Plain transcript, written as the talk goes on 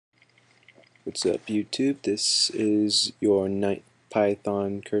What's up YouTube? This is your ninth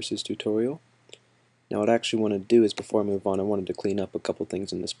Python curses tutorial. Now what I actually want to do is, before I move on, I wanted to clean up a couple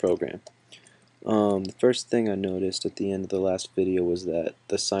things in this program. The first thing I noticed at the end of the last video was that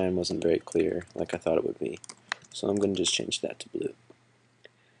the cyan wasn't very clear like I thought it would be. So I'm going to just change that to blue.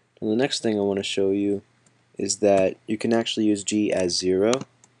 And the next thing I want to show you is that you can actually use G as 0,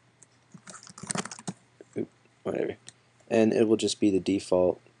 whatever, and it will just be the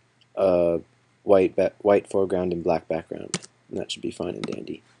default white foreground and black background, and that should be fine and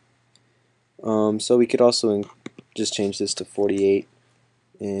dandy. So we could also just change this to 48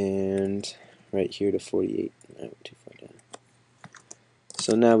 and right here to 48. I went too far down.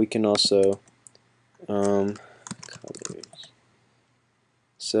 So now we can also colors.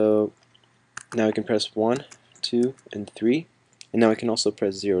 So now we can press 1, 2, and 3, and now we can also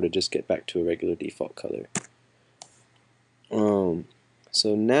press 0 to just get back to a regular default color.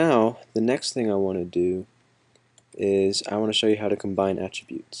 So now the next thing I want to do is I want to show you how to combine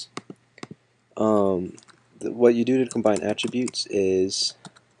attributes. What you do to combine attributes is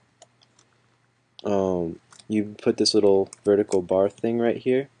you put this little vertical bar thing right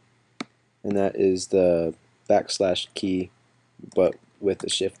here, and that is the backslash key but with a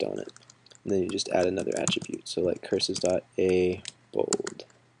shift on it. And then you just add another attribute, so like curses.a bold.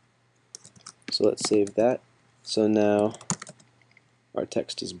 So let's save that. So now our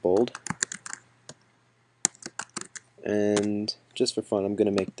text is bold, and just for fun I'm going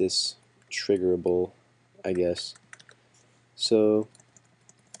to make this triggerable, I guess. So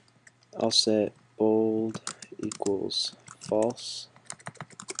I'll set bold equals false,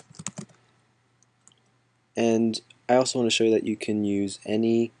 and I also want to show you that you can use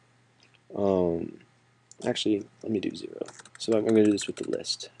any actually let me do 0. So I'm going to do this with the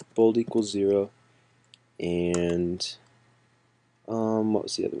list. Bold equals 0, and what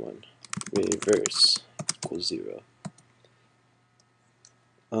was the other one? Reverse equals 0.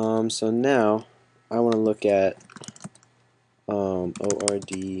 So now I want to look at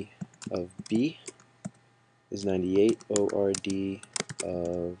ORD of B is 98, ORD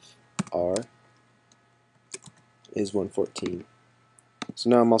of R is 114. So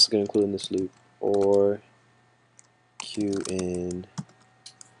now I'm also going to include in this loop or Q in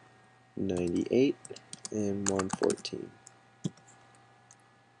 98 and 114.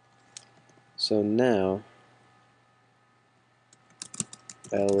 So now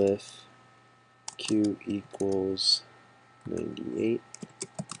elif Q equals 98,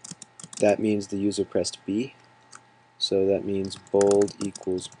 that means the user pressed B, so that means bold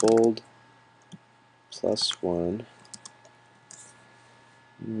equals bold plus 1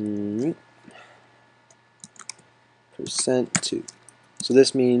 %2. So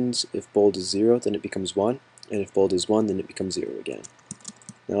this means if bold is 0, then it becomes 1, and if bold is 1, then it becomes 0 again.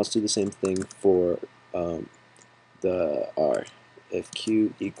 Now let's do the same thing for the R. If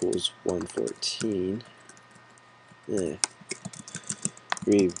Q equals 114,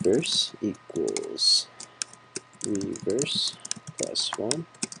 reverse equals reverse plus 1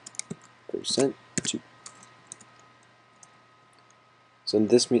 %2.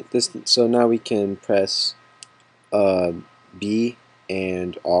 So now we can press B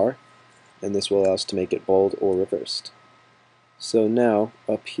and R, and this will allow us to make it bold or reversed. So now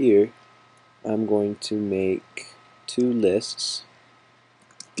up here I'm going to make two lists.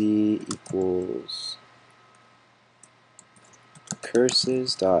 B equals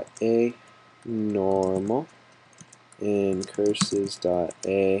curses.a normal and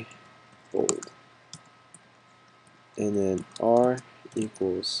curses.a bold, and then R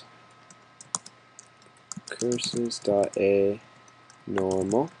equals curses.a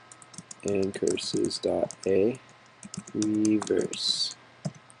normal and curses.a reverse.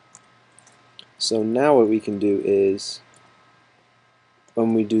 So now what we can do is,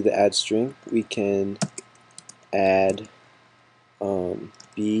 when we do the add string, we can add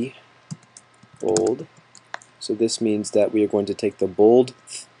B bold. So this means that we are going to take the bold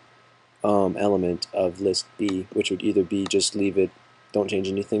element of list B, which would either be just leave it, don't change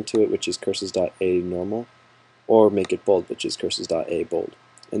anything to it, which is curses.a normal, or make it bold, which is curses.a bold.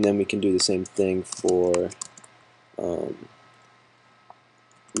 And then we can do the same thing for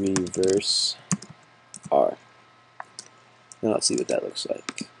reverse R. Now let's see what that looks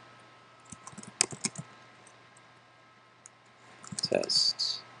like.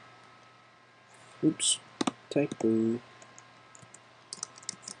 Test. Oops, typo.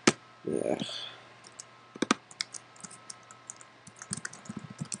 Yeah.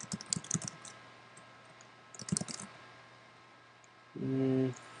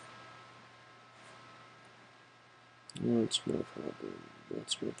 What's my problem?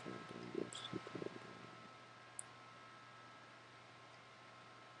 What's my problem? What's the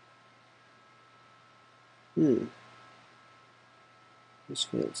problem? This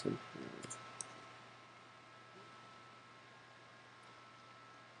failed somehow.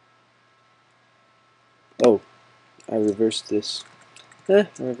 Oh, I reversed this. I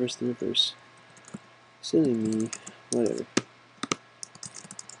reversed the reverse. Silly me. Whatever.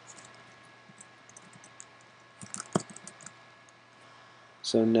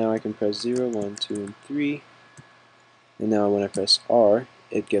 So now I can press 0, 1, 2, and 3. And now when I press R,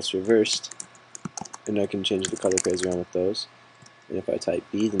 it gets reversed. And I can change the color pairs around with those. And if I type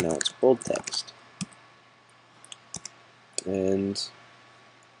B, then now it's bold text. And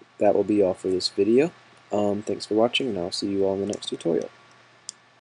that will be all for this video. Thanks for watching, and I'll see you all in the next tutorial.